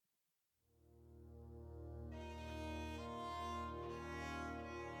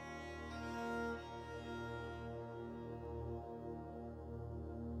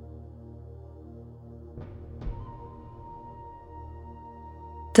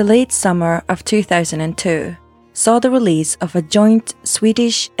the late summer of 2002 saw the release of a joint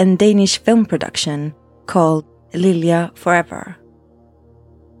Swedish and Danish film production called Lilja Forever.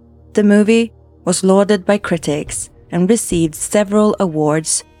 The movie was lauded by critics and received several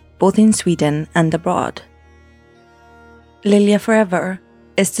awards both in Sweden and abroad. Lilja Forever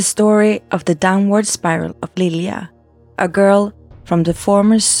is the story of the downward spiral of Lilja, a girl from the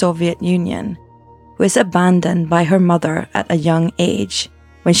former Soviet Union who is abandoned by her mother at a young age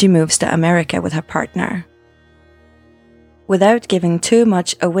when she moves to America with her partner. Without giving too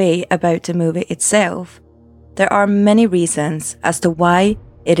much away about the movie itself, there are many reasons as to why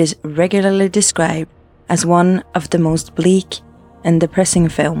it is regularly described as one of the most bleak and depressing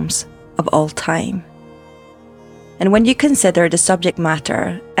films of all time. And when you consider the subject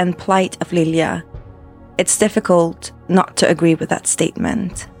matter and plight of Lilja, it's difficult not to agree with that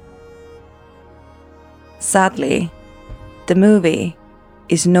statement. Sadly, the movie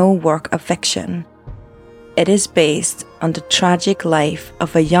is no work of fiction. It is based on the tragic life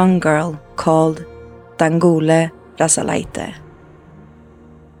of a young girl called Dangoule Rasalaite.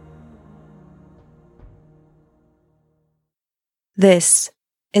 This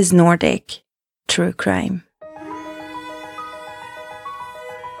is Nordic True Crime.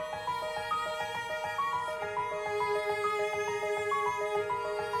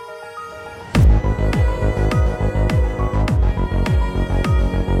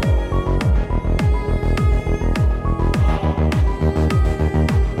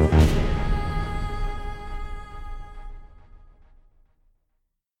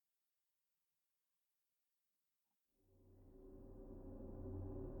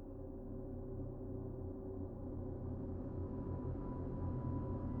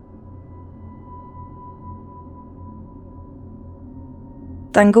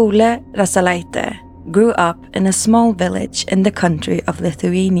 Dangoule Rasalaite grew up in a small village in the country of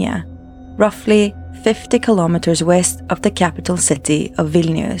Lithuania, roughly 50 kilometers west of the capital city of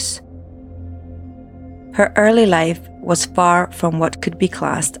Vilnius. Her early life was far from what could be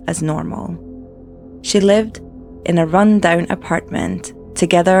classed as normal. She lived in a run-down apartment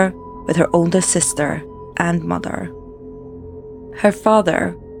together with her older sister and mother. Her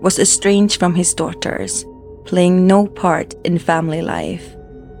father was estranged from his daughters, playing no part in family life.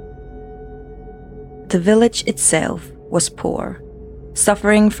 The village itself was poor,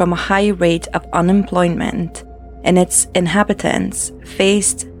 suffering from a high rate of unemployment, and its inhabitants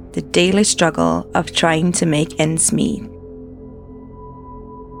faced the daily struggle of trying to make ends meet.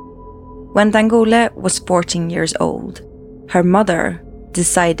 When Dangoule was 14 years old, her mother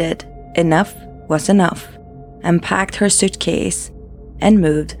decided enough was enough and packed her suitcase and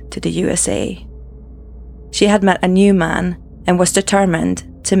moved to the USA. She had met a new man and was determined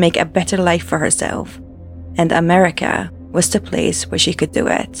to make a better life for herself, and America was the place where she could do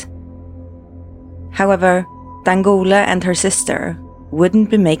it. However, Dangoule and her sister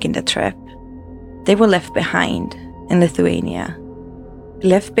wouldn't be making the trip. They were left behind in Lithuania,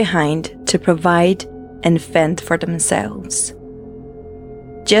 left behind to provide and fend for themselves.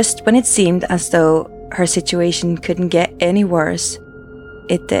 Just when it seemed as though her situation couldn't get any worse,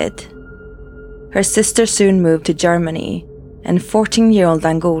 it did. Her sister soon moved to Germany, and 14-year-old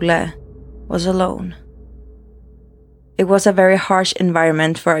Dangoule was alone. It was a very harsh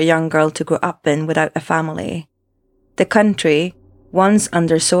environment for a young girl to grow up in without a family. The country, once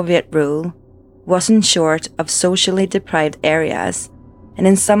under Soviet rule, wasn't short of socially deprived areas, and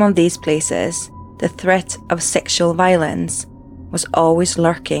in some of these places, the threat of sexual violence was always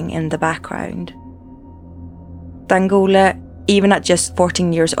lurking in the background. Dangoule, even at just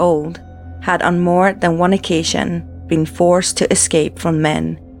 14 years old, had on more than one occasion been forced to escape from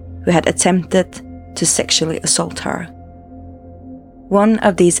men who had attempted to sexually assault her. One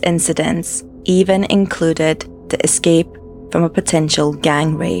of these incidents even included the escape from a potential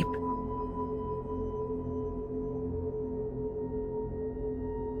gang rape.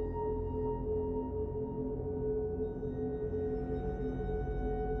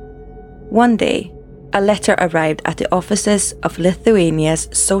 One day, a letter arrived at the offices of Lithuania's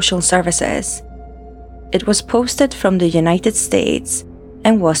social services. It was posted from the United States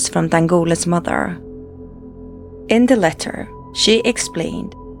and was from Dangoule's mother. In the letter, she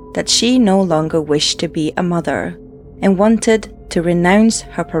explained that she no longer wished to be a mother and wanted to renounce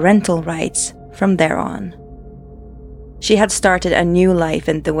her parental rights from there on. She had started a new life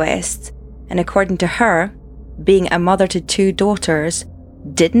in the West, and according to her, being a mother to 2 daughters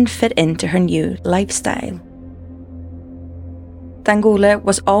didn't fit into her new lifestyle. Dangoule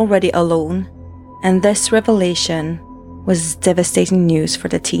was already alone, and this revelation was devastating news for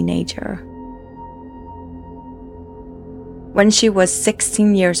the teenager. When she was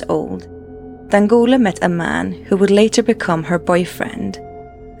 16 years old, Dangole met a man who would later become her boyfriend,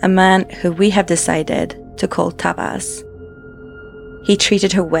 a man who we have decided to call Tavas. He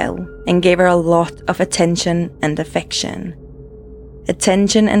treated her well and gave her a lot of attention and affection.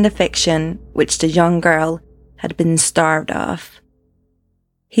 Attention and affection which the young girl had been starved of.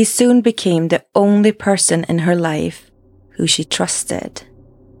 He soon became the only person in her life who she trusted.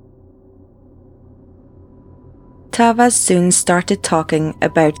 Tavas soon started talking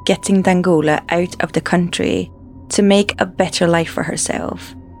about getting Dangole out of the country to make a better life for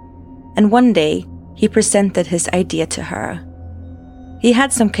herself. And one day, he presented his idea to her. He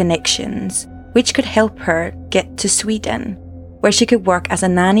had some connections which could help her get to Sweden, where she could work as a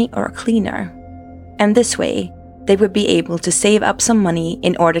nanny or a cleaner. And this way, they would be able to save up some money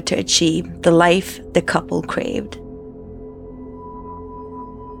in order to achieve the life the couple craved.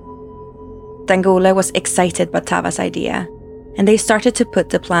 Dangole was excited by Tavas' idea, and they started to put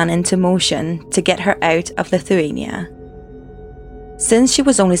the plan into motion to get her out of Lithuania. Since she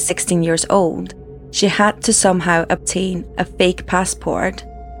was only 16 years old, she had to somehow obtain a fake passport,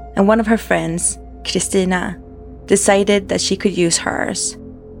 and one of her friends, Kristina, decided that she could use hers.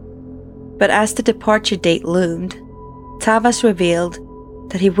 But as the departure date loomed, Tavas revealed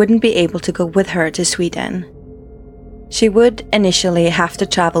that he wouldn't be able to go with her to Sweden. She would initially have to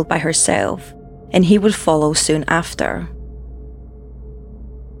travel by herself, and he would follow soon after.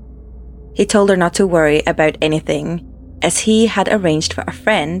 He told her not to worry about anything, as he had arranged for a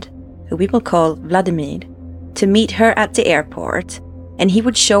friend, who we will call Vladimir, to meet her at the airport, and he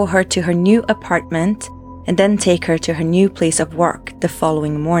would show her to her new apartment and then take her to her new place of work the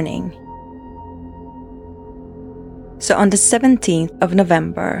following morning. So on the 17th of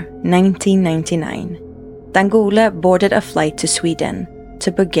November 1999, Dangole boarded a flight to Sweden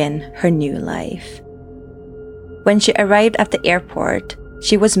to begin her new life. When she arrived at the airport,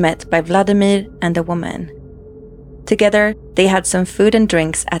 she was met by Vladimir and a woman. Together, they had some food and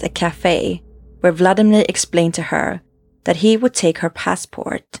drinks at a cafe, where Vladimir explained to her that he would take her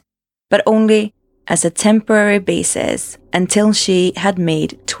passport, but only as a temporary basis until she had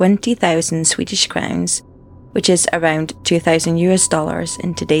made 20,000 Swedish crowns, which is around $2,000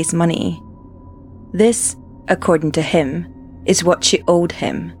 in today's money. This, according to him, is what she owed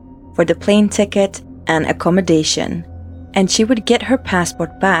him for the plane ticket and accommodation, and she would get her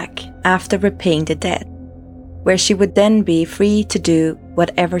passport back after repaying the debt, where she would then be free to do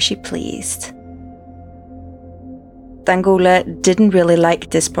whatever she pleased. Dangole didn't really like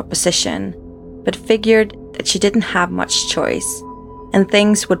this proposition, but figured that she didn't have much choice, and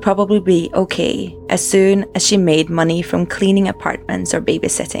things would probably be okay as soon as she made money from cleaning apartments or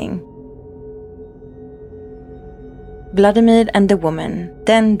babysitting. Vladimir and the woman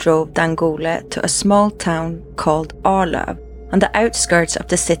then drove Dangole to a small town called Arlöv on the outskirts of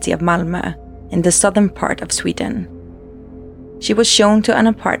the city of Malmö in the southern part of Sweden. She was shown to an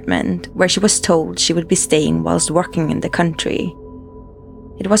apartment where she was told she would be staying whilst working in the country.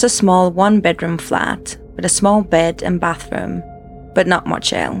 It was a small one-bedroom flat with a small bed and bathroom, but not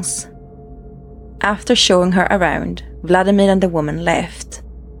much else. After showing her around, Vladimir and the woman left.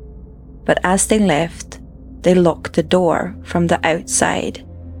 But as they left, they locked the door from the outside,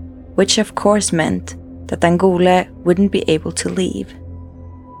 which of course meant that Dangole wouldn't be able to leave.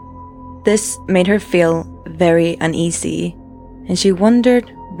 This made her feel very uneasy, and she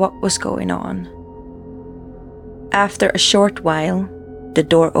wondered what was going on. After a short while, the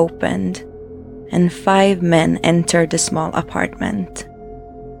door opened, and 5 men entered the small apartment.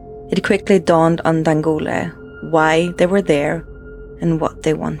 It quickly dawned on Dangole why they were there and what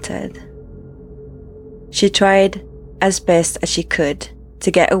they wanted. She tried as best as she could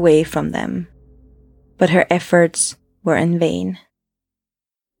to get away from them, but her efforts were in vain.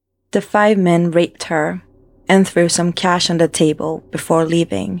 The 5 men raped her and threw some cash on the table before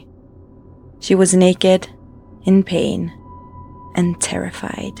leaving. She was naked, in pain, and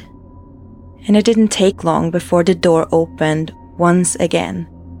terrified. And it didn't take long before the door opened once again,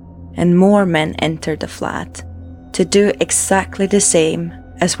 and more men entered the flat to do exactly the same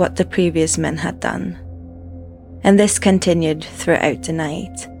as what the previous men had done. And this continued throughout the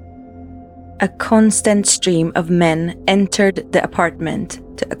night. A constant stream of men entered the apartment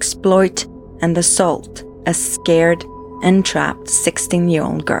to exploit and assault a scared and trapped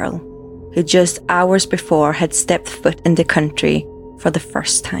 16-year-old girl who just hours before had stepped foot in the country for the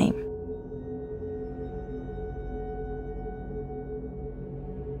first time.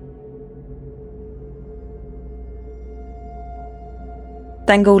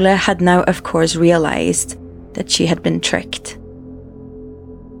 Dangole had now of course realized that she had been tricked.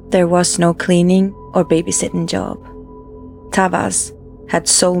 There was no cleaning or babysitting job. Tavas had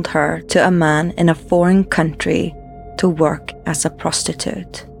sold her to a man in a foreign country to work as a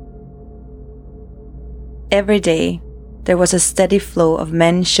prostitute. Every day, there was a steady flow of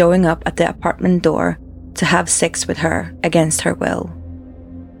men showing up at the apartment door to have sex with her against her will.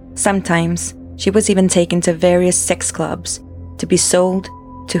 Sometimes, she was even taken to various sex clubs to be sold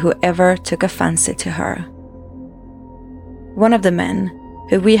to whoever took a fancy to her. One of the men,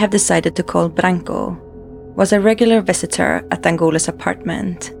 who we have decided to call Branco, was a regular visitor at Dangole's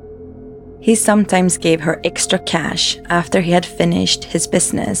apartment. He sometimes gave her extra cash after he had finished his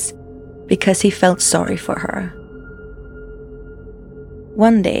business because he felt sorry for her.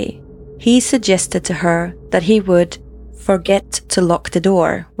 One day, he suggested to her that he would forget to lock the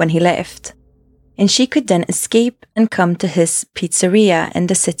door when he left, and she could then escape and come to his pizzeria in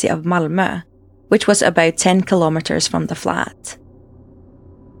the city of Malmö, which was about 10 kilometers from the flat.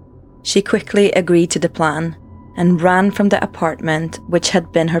 She quickly agreed to the plan and ran from the apartment, which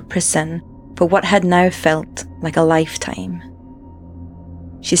had been her prison for what had now felt like a lifetime.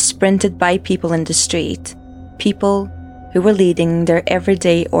 She sprinted by people in the street, people who were leading their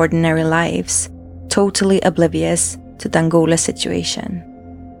everyday ordinary lives, totally oblivious to Dangole's situation.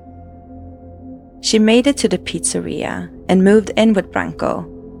 She made it to the pizzeria and moved in with Branco,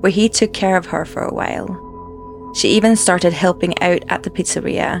 where he took care of her for a while. She even started helping out at the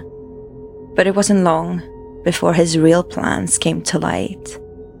pizzeria, but it wasn't long before his real plans came to light.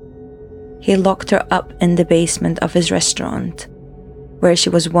 He locked her up in the basement of his restaurant, where she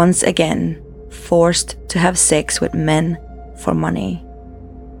was once again forced to have sex with men for money.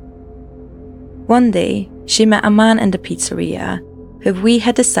 One day, she met a man in the pizzeria who we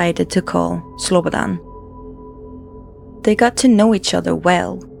had decided to call Slobodan. They got to know each other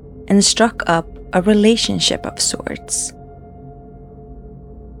well and struck up a relationship of sorts.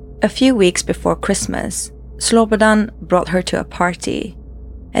 A few weeks before Christmas, Slobodan brought her to a party,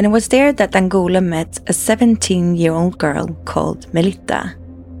 and it was there that Dangole met a 17-year-old girl called Melitta.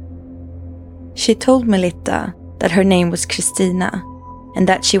 She told Melitta that her name was Kristina and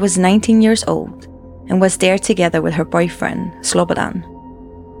that she was 19 years old and was there together with her boyfriend, Slobodan.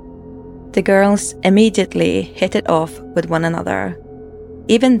 The girls immediately hit it off with one another,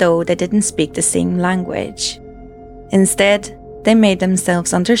 even though they didn't speak the same language. Instead, they made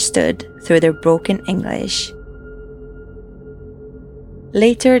themselves understood through their broken English.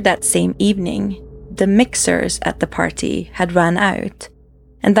 Later that same evening, the mixers at the party had run out,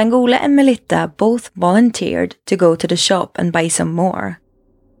 and Dangole and Melitta both volunteered to go to the shop and buy some more.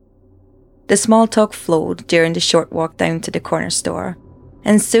 The small talk flowed during the short walk down to the corner store,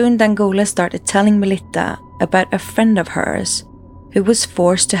 and soon Dangole started telling Melitta about a friend of hers who was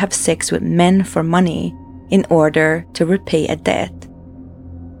forced to have sex with men for money in order to repay a debt.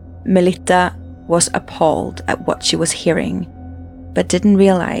 Melitta was appalled at what she was hearing, but didn't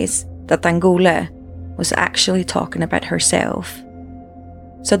realize that Dangole was actually talking about herself.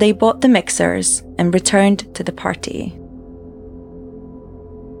 So they bought the mixers and returned to the party.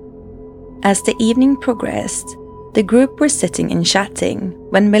 As the evening progressed, the group were sitting and chatting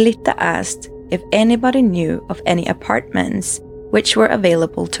when Melitta asked if anybody knew of any apartments which were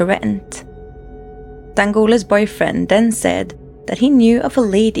available to rent. Dangole's boyfriend then said that he knew of a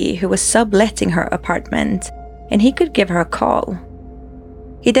lady who was subletting her apartment and he could give her a call.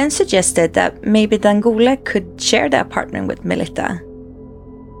 He then suggested that maybe Dangole could share the apartment with Melitta.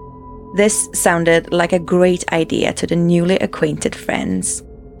 This sounded like a great idea to the newly acquainted friends,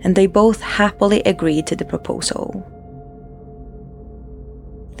 and they both happily agreed to the proposal.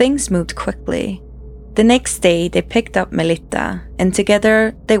 Things moved quickly. The next day, they picked up Melitta, and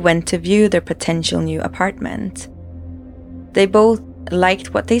together they went to view their potential new apartment. They both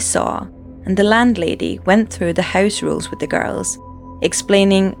liked what they saw, and the landlady went through the house rules with the girls,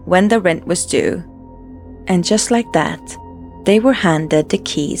 explaining when the rent was due. And just like that, they were handed the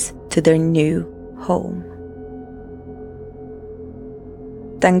keys to their new home.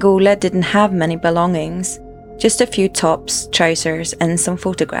 Dangole didn't have many belongings, just a few tops, trousers, and some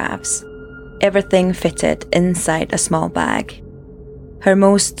photographs. Everything fitted inside a small bag. Her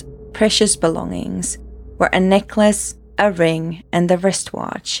most precious belongings were a necklace, a ring, and a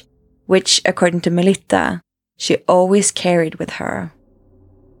wristwatch, which, according to Melitta, she always carried with her.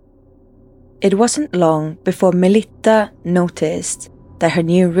 It wasn't long before Melitta noticed that her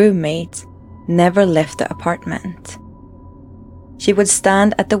new roommate never left the apartment. She would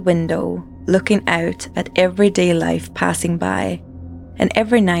stand at the window, looking out at everyday life passing by, and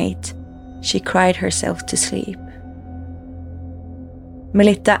every night she cried herself to sleep.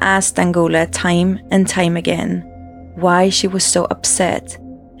 Melitta asked Dangole time and time again why she was so upset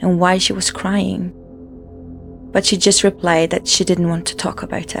and why she was crying. but she just replied that she didn't want to talk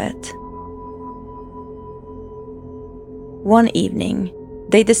about it. One evening,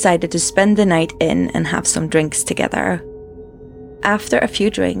 they decided to spend the night in and have some drinks together. After a few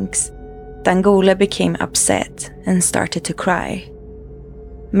drinks, Dangole became upset and started to cry.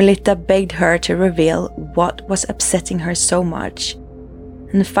 Melitta begged her to reveal what was upsetting her so much,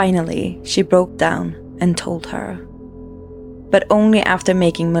 and finally she broke down and told her. But only after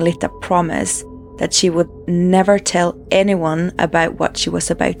making Melitta promise that she would never tell anyone about what she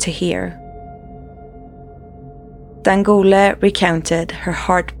was about to hear. Dangole recounted her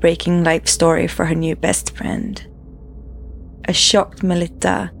heartbreaking life story for her new best friend. A shocked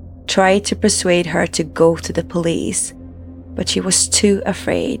Melitta tried to persuade her to go to the police, but she was too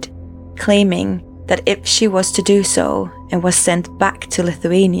afraid, claiming that if she was to do so and was sent back to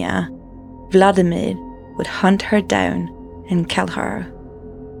Lithuania, Vladimir would hunt her down and kill her.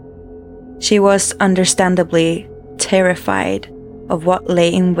 She was understandably terrified of what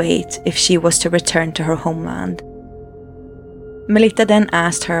lay in wait if she was to return to her homeland. Melitta then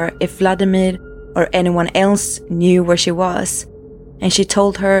asked her if Vladimir or anyone else knew where she was, and she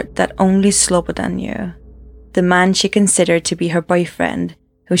told her that only Slobodan knew, the man she considered to be her boyfriend,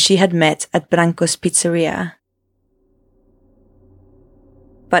 who she had met at Branko's pizzeria.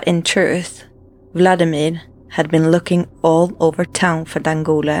 But in truth, Vladimir had been looking all over town for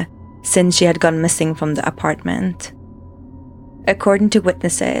Dangole since she had gone missing from the apartment. According to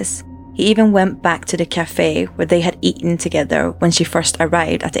witnesses, he even went back to the cafe where they had eaten together when she first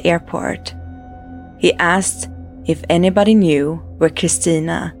arrived at the airport. He asked if anybody knew where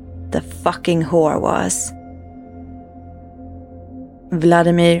Kristina, the fucking whore, was.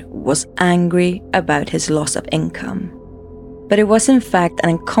 Vladimir was angry about his loss of income, but it was in fact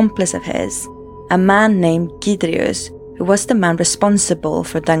an accomplice of his, a man named Gidrius, who was the man responsible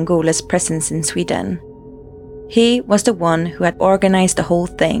for Dangole's presence in Sweden. He was the one who had organized the whole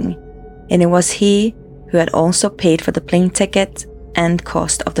thing, and it was he who had also paid for the plane ticket and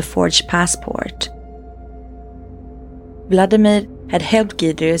cost of the forged passport. Vladimir had helped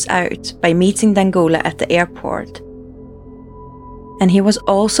Gidrius out by meeting Dangole at the airport, and he was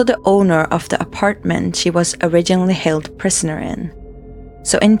also the owner of the apartment she was originally held prisoner in.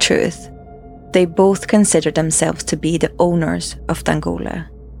 So in truth, they both considered themselves to be the owners of Dangole.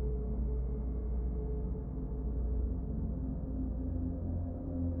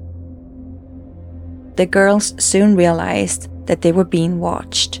 The girls soon realized that they were being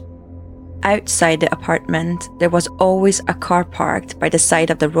watched. Outside the apartment, there was always a car parked by the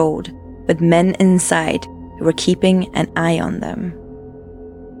side of the road, with men inside who were keeping an eye on them.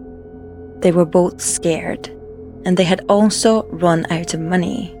 They were both scared, and they had also run out of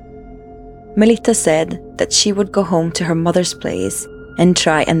money. Melitta said that she would go home to her mother's place and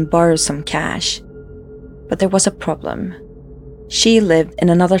try and borrow some cash. But there was a problem. She lived in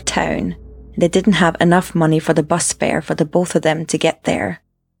another town, and they didn't have enough money for the bus fare for the both of them to get there.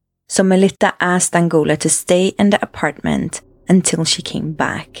 So Melitta asked Dangole to stay in the apartment until she came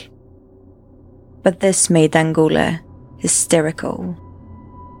back. But this made Dangole hysterical.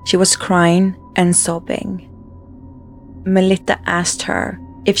 She was crying and sobbing. Melitta asked her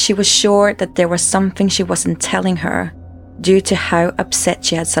if she was sure that there was something she wasn't telling her due to how upset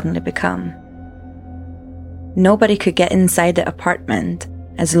she had suddenly become. Nobody could get inside the apartment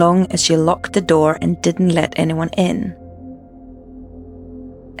as long as she locked the door and didn't let anyone in.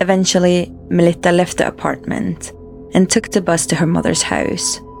 Eventually, Melitta left the apartment and took the bus to her mother's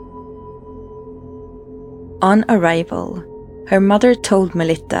house. On arrival, her mother told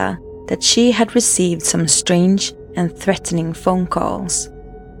Melitta that she had received some strange and threatening phone calls.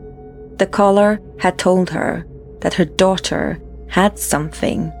 The caller had told her that her daughter had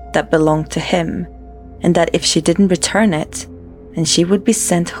something that belonged to him, and that if she didn't return it, then she would be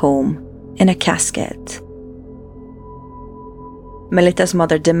sent home in a casket. Melitta's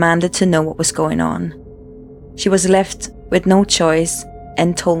mother demanded to know what was going on. She was left with no choice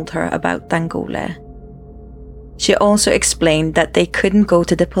and told her about Dangole. She also explained that they couldn't go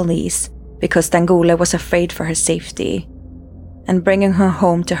to the police because Dangole was afraid for her safety, and bringing her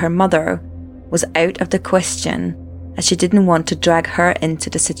home to her mother was out of the question as she didn't want to drag her into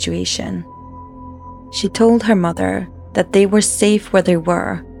the situation. She told her mother that they were safe where they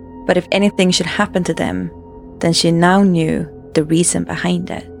were, but if anything should happen to them, then she now knew the reason behind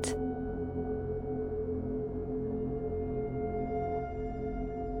it.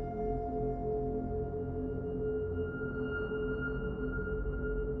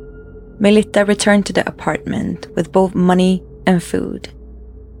 Melitta returned to the apartment with both money and food.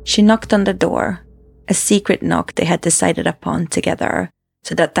 She knocked on the door, a secret knock they had decided upon together,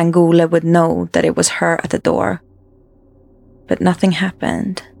 so that Dangole would know that it was her at the door. But nothing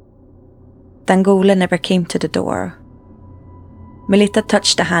happened. Dangole never came to the door. Melita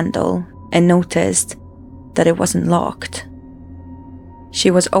touched the handle and noticed that it wasn't locked.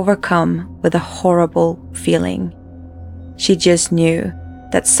 She was overcome with a horrible feeling. She just knew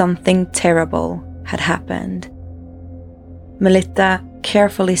that something terrible had happened. Melita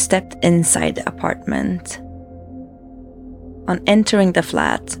carefully stepped inside the apartment. On entering the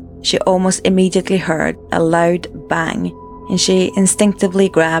flat, she almost immediately heard a loud bang, and she instinctively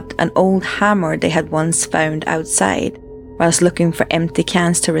grabbed an old hammer they had once found outside whilst looking for empty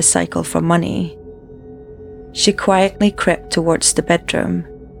cans to recycle for money. She quietly crept towards the bedroom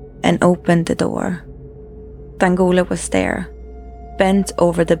and opened the door. Dangole was there, bent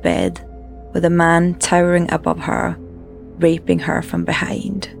over the bed, with a man towering above her, raping her from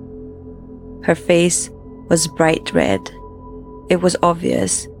behind. Her face was bright red. It was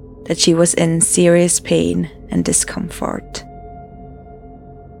obvious that she was in serious pain and discomfort.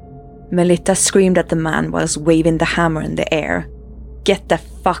 Melita screamed at the man whilst waving the hammer in the air. "Get the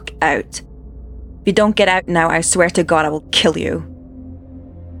fuck out! If you don't get out now, I swear to God I will kill you."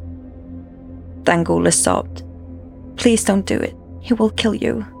 Dangole sobbed. "Please don't do it. He will kill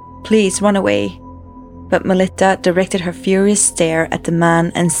you. Please run away." But Melita directed her furious stare at the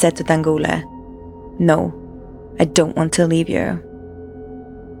man and said to Dangole, "No, I don't want to leave you."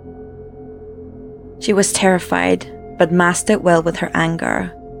 She was terrified, but masked it well with her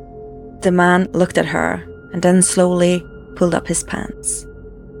anger. The man looked at her and then slowly pulled up his pants.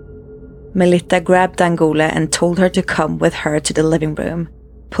 Melita grabbed Dangole and told her to come with her to the living room,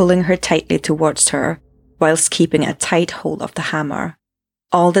 pulling her tightly towards her whilst keeping a tight hold of the hammer,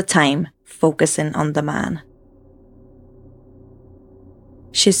 all the time focusing on the man.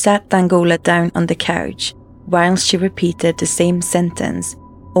 She sat Dangole down on the couch whilst she repeated the same sentence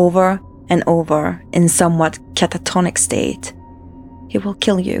over and over in somewhat catatonic state. "He will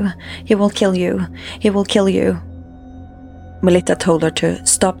kill you. He will kill you. He will kill you." Melita told her to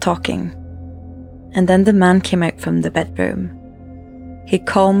stop talking. And then the man came out from the bedroom. He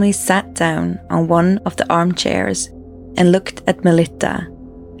calmly sat down on one of the armchairs and looked at Melita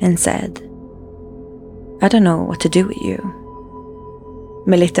and said, "I don't know what to do with you."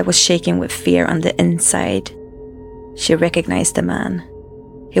 Melita was shaking with fear on the inside. She recognized the man.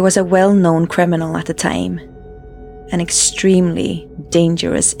 He was a well-known criminal at the time, an extremely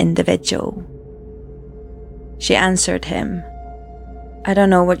dangerous individual. She answered him, "I don't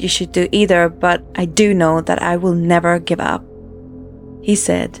know what you should do either, but I do know that I will never give up." He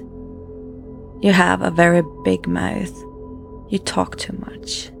said, "You have a very big mouth. You talk too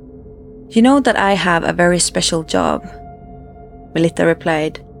much. You know that I have a very special job." Melita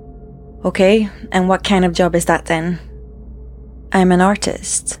replied, "Okay, and what kind of job is that then?" "I'm an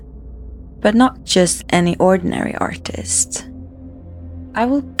artist, but not just any ordinary artist. I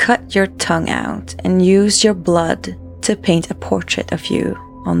will cut your tongue out and use your blood to paint a portrait of you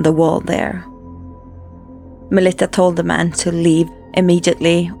on the wall there." Melita told the man to leave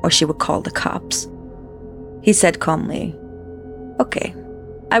immediately or she would call the cops. He said calmly, "Okay,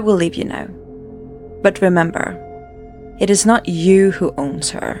 I will leave you now. But remember, it is not you who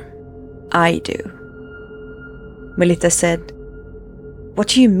owns her. I do." Melita said, "What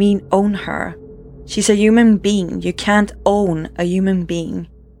do you mean own her? She's a human being. You can't own a human being.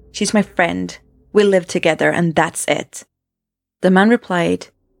 She's my friend. We live together and that's it." The man replied,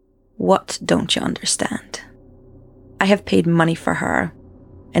 "What don't you understand? I have paid money for her,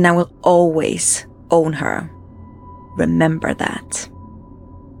 and I will always own her. Remember that."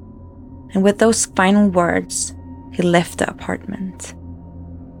 And with those final words, he left the apartment.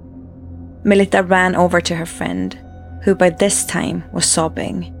 Melita ran over to her friend, who by this time was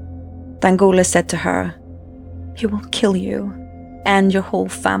sobbing. Dangole said to her, "He will kill you and your whole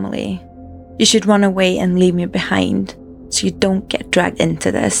family. You should run away and leave me behind so you don't get dragged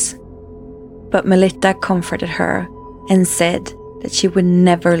into this." But Melita comforted her and said that she would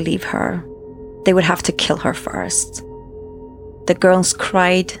never leave her. They would have to kill her first. The girls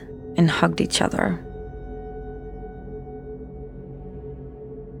cried and hugged each other.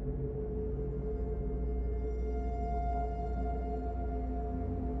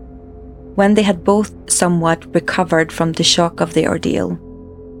 When they had both somewhat recovered from the shock of the ordeal,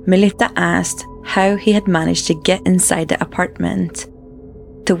 Melita asked how he had managed to get inside the apartment,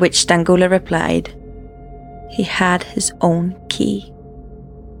 to which Dangole replied, he had his own key.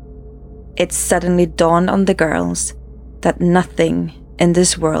 It suddenly dawned on the girls that nothing in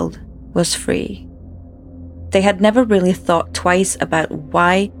this world was free. They had never really thought twice about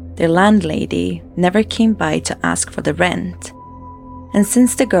why their landlady never came by to ask for the rent. And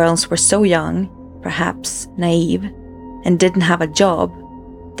since the girls were so young, perhaps naive, and didn't have a job,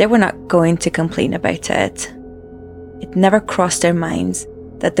 they were not going to complain about it. It never crossed their minds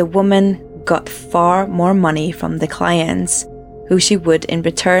that the woman got far more money from the clients, who she would in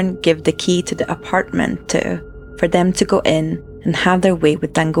return give the key to the apartment to, for them to go in and have their way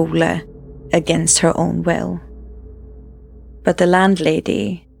with Dangole against her own will. But the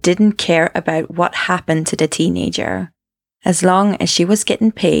landlady didn't care about what happened to the teenager. As long as she was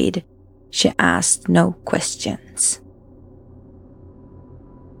getting paid, she asked no questions.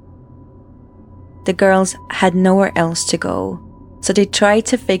 The girls had nowhere else to go, so they tried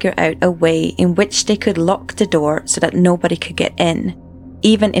to figure out a way in which they could lock the door so that nobody could get in,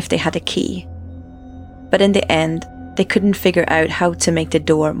 even if they had a key. But in the end, they couldn't figure out how to make the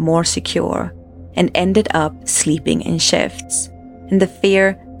door more secure, and ended up sleeping in shifts, in the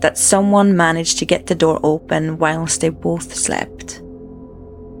fear that someone managed to get the door open whilst they both slept.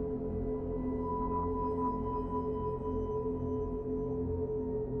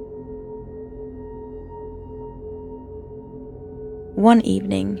 One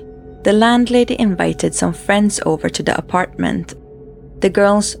evening, the landlady invited some friends over to the apartment. The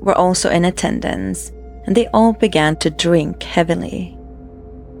girls were also in attendance, and they all began to drink heavily.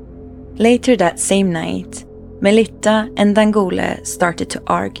 Later that same night, Melitta and Dangole started to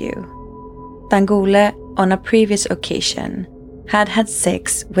argue. Dangole, on a previous occasion, had had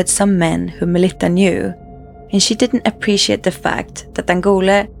sex with some men who Melitta knew, and she didn't appreciate the fact that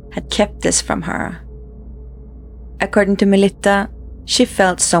Dangole had kept this from her. According to Melitta, she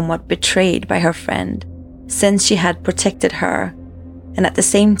felt somewhat betrayed by her friend, since she had protected her, and at the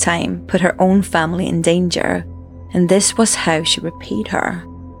same time put her own family in danger, and this was how she repaid her.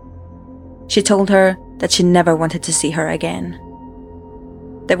 She told her that she never wanted to see her again.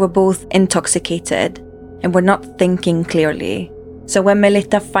 They were both intoxicated and were not thinking clearly, so when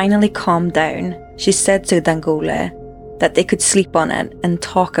Melitta finally calmed down, she said to Dangole that they could sleep on it and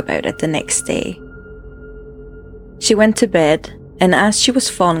talk about it the next day. She went to bed, and as she was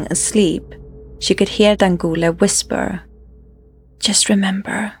falling asleep, she could hear Dangole whisper, "Just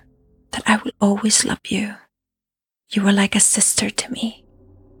remember that I will always love you. You are like a sister to me.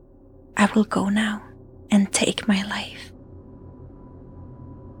 I will go now and take my life."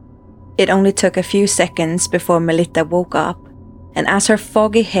 It only took a few seconds before Melitta woke up, and as her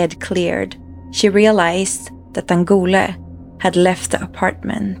foggy head cleared, she realized that Dangole had left the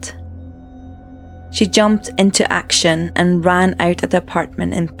apartment. She jumped into action and ran out of the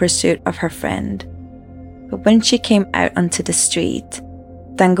apartment in pursuit of her friend. But when she came out onto the street,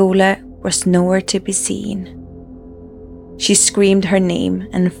 Dangole was nowhere to be seen. She screamed her name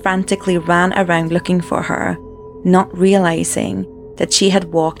and frantically ran around looking for her, not realizing that she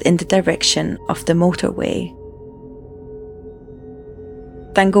had walked in the direction of the motorway.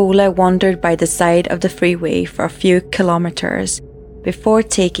 Dangole wandered by the side of the freeway for a few kilometers before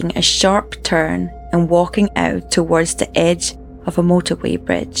taking a sharp turn and walking out towards the edge of a motorway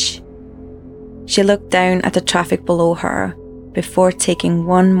bridge. She looked down at the traffic below her before taking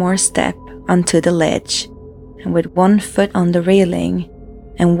one more step onto the ledge, and with one foot on the railing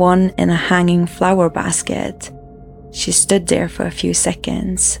and one in a hanging flower basket, she stood there for a few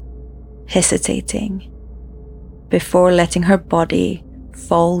seconds, hesitating, before letting her body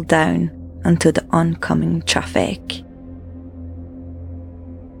fall down onto the oncoming traffic.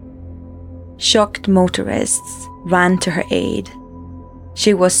 Shocked motorists ran to her aid.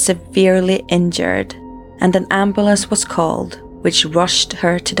 She was severely injured, and an ambulance was called, which rushed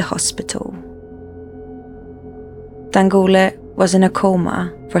her to the hospital. Dangole was in a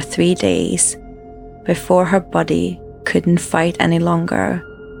coma for 3 days before her body couldn't fight any longer,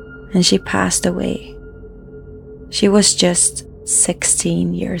 and she passed away. She was just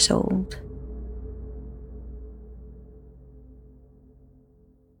 16 years old.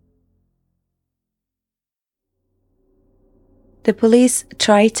 The police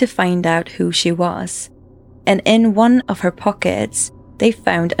tried to find out who she was, and in one of her pockets, they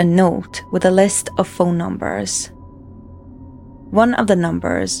found a note with a list of phone numbers. One of the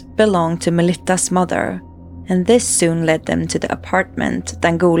numbers belonged to Melitta's mother, and this soon led them to the apartment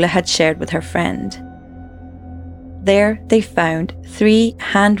Dangole had shared with her friend. There they found 3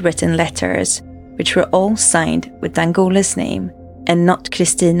 handwritten letters, which were all signed with Dangole's name and not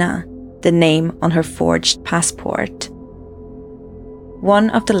Kristina, the name on her forged passport.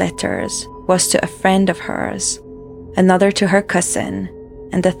 One of the letters was to a friend of hers, another to her cousin,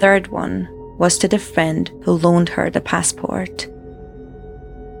 and the third one was to the friend who loaned her the passport.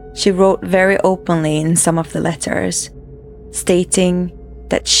 She wrote very openly in some of the letters, stating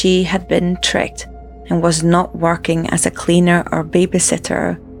that she had been tricked and was not working as a cleaner or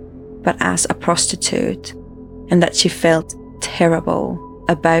babysitter, but as a prostitute, and that she felt terrible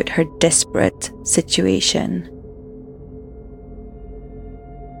about her desperate situation.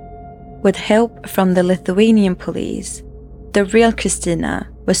 With help from the Lithuanian police, the real Kristina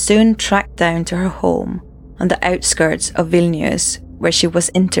was soon tracked down to her home on the outskirts of Vilnius, where she was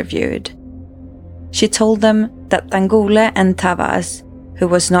interviewed. She told them that Danguole and Tavas, who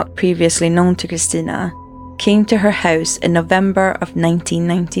was not previously known to Kristina, came to her house in November of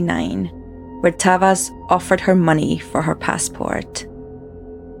 1999, where Tavas offered her money for her passport.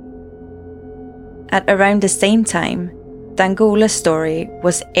 At around the same time, Danguole's story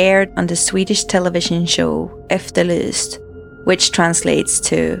was aired on the Swedish television show Efterlyst, which translates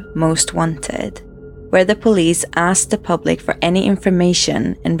to Most Wanted, where the police asked the public for any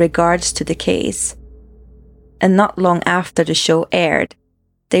information in regards to the case. And not long after the show aired,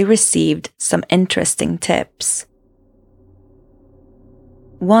 they received some interesting tips.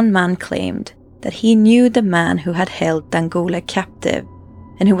 One man claimed that he knew the man who had held Danguole captive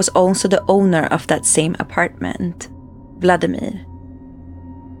and who was also the owner of that same apartment, Vladimir.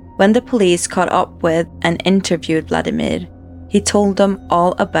 When the police caught up with and interviewed Vladimir, he told them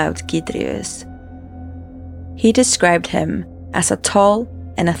all about Giedrius. He described him as a tall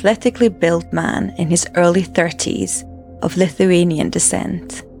and athletically built man in his early 30s of Lithuanian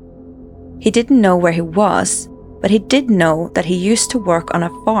descent. He didn't know where he was, but he did know that he used to work on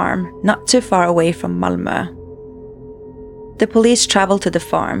a farm not too far away from Malmö. The police traveled to the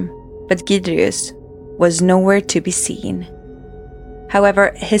farm, but Giedrius was nowhere to be seen.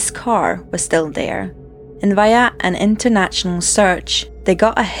 However, his car was still there, and via an international search, they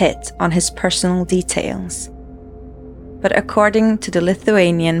got a hit on his personal details. But according to the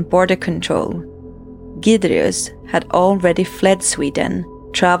Lithuanian border control, Giedrius had already fled Sweden,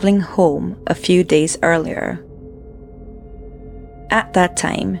 traveling home a few days earlier. At that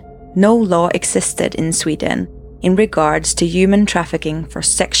time, no law existed in Sweden in regards to human trafficking for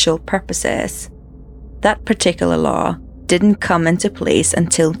sexual purposes. That particular law didn't come into place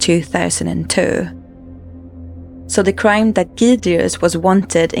until 2002. So the crime that Giedrius was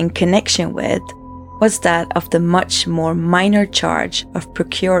wanted in connection with was that of the much more minor charge of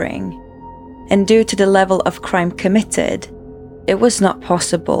procuring. And due to the level of crime committed, it was not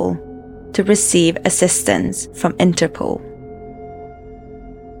possible to receive assistance from Interpol.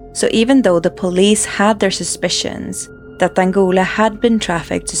 So even though the police had their suspicions that Danguole had been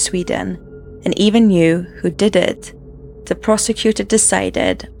trafficked to Sweden and even knew who did it, the prosecutor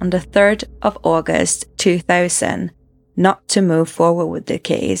decided on the 3rd of August 2000 not to move forward with the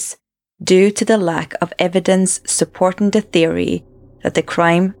case due to the lack of evidence supporting the theory that the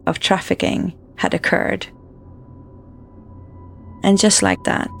crime of trafficking had occurred. And just like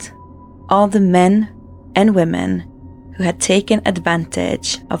that, all the men and women who had taken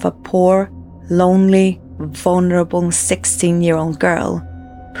advantage of a poor, lonely, vulnerable 16-year-old girl,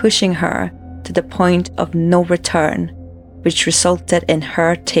 pushing her to the point of no return, which resulted in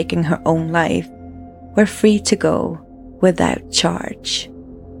her taking her own life, were free to go without charge.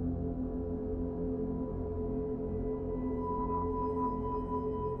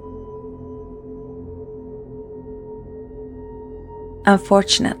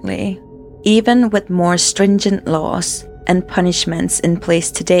 Unfortunately, even with more stringent laws and punishments in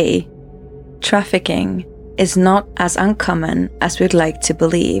place today, trafficking is not as uncommon as we'd like to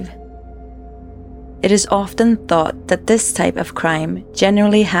believe. It is often thought that this type of crime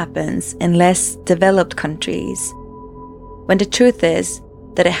generally happens in less developed countries, when the truth is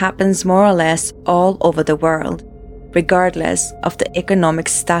that it happens more or less all over the world, regardless of the economic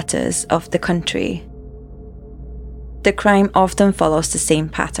status of the country. The crime often follows the same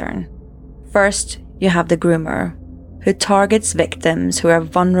pattern. First, you have the groomer, who targets victims who are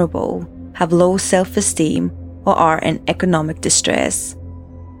vulnerable, have low self-esteem, or are in economic distress.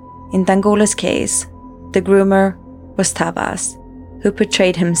 In Danguole's case, the groomer was Tavas, who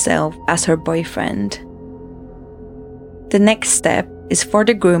portrayed himself as her boyfriend. The next step is for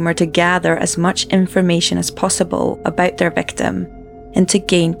the groomer to gather as much information as possible about their victim and to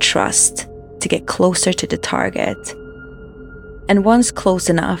gain trust to get closer to the target. And once close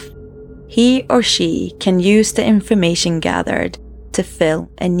enough, he or she can use the information gathered to fill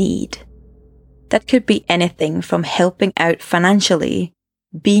a need. That could be anything from helping out financially,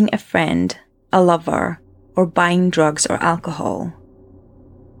 being a friend, a lover, or buying drugs or alcohol.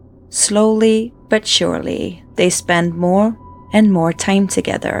 Slowly but surely, they spend more and more time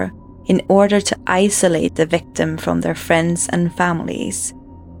together in order to isolate the victim from their friends and families.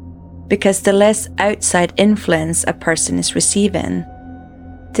 Because the less outside influence a person is receiving,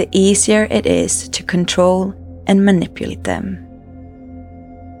 the easier it is to control and manipulate them.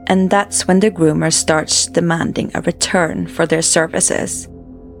 And that's when the groomer starts demanding a return for their services.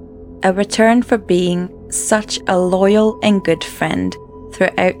 A return for being such a loyal and good friend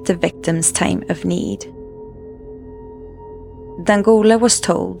throughout the victim's time of need. Dangole was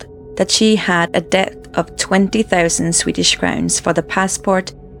told that she had a debt of 20,000 Swedish crowns for the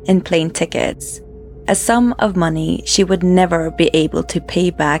passport and plane tickets, a sum of money she would never be able to pay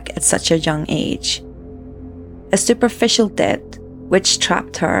back at such a young age. A superficial debt which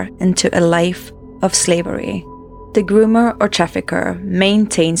trapped her into a life of slavery. The groomer or trafficker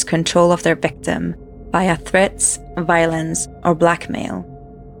maintains control of their victim via threats, violence, or blackmail,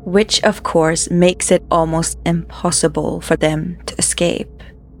 which of course makes it almost impossible for them to escape.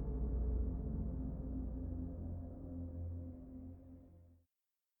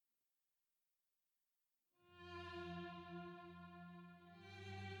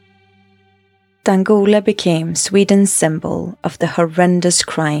 Dangole became Sweden's symbol of the horrendous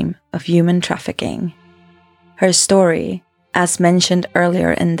crime of human trafficking. Her story, as mentioned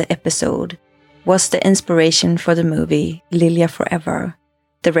earlier in the episode, was the inspiration for the movie Lilja Forever,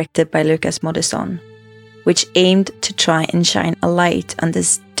 directed by Lukas Moodysson, which aimed to try and shine a light on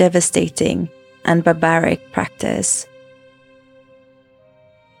this devastating and barbaric practice.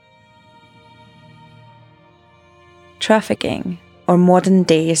 Trafficking, or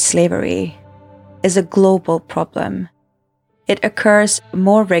modern-day slavery, is a global problem. It occurs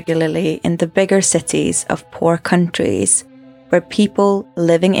more regularly in the bigger cities of poor countries, where people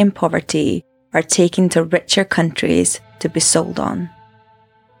living in poverty are taken to richer countries to be sold on.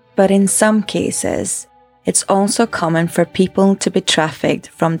 But in some cases, it's also common for people to be trafficked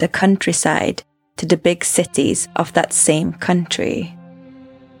from the countryside to the big cities of that same country.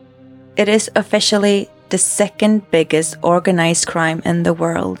 It is officially the second biggest organized crime in the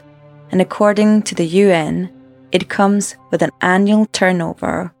world, and according to the UN, it comes with an annual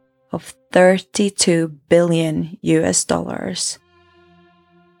turnover of $32 billion.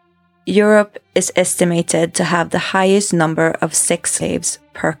 Europe is estimated to have the highest number of sex slaves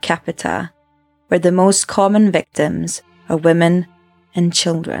per capita, where the most common victims are women and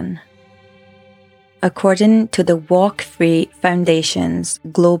children. According to the Walk Free Foundation's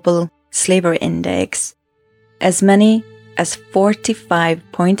Global Slavery Index, as many as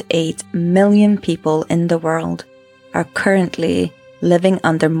 45.8 million people in the world are currently living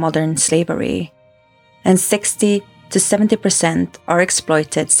under modern slavery, and 60 to 70% are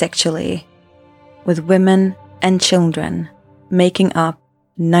exploited sexually, with women and children making up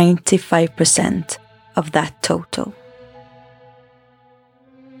 95% of that total.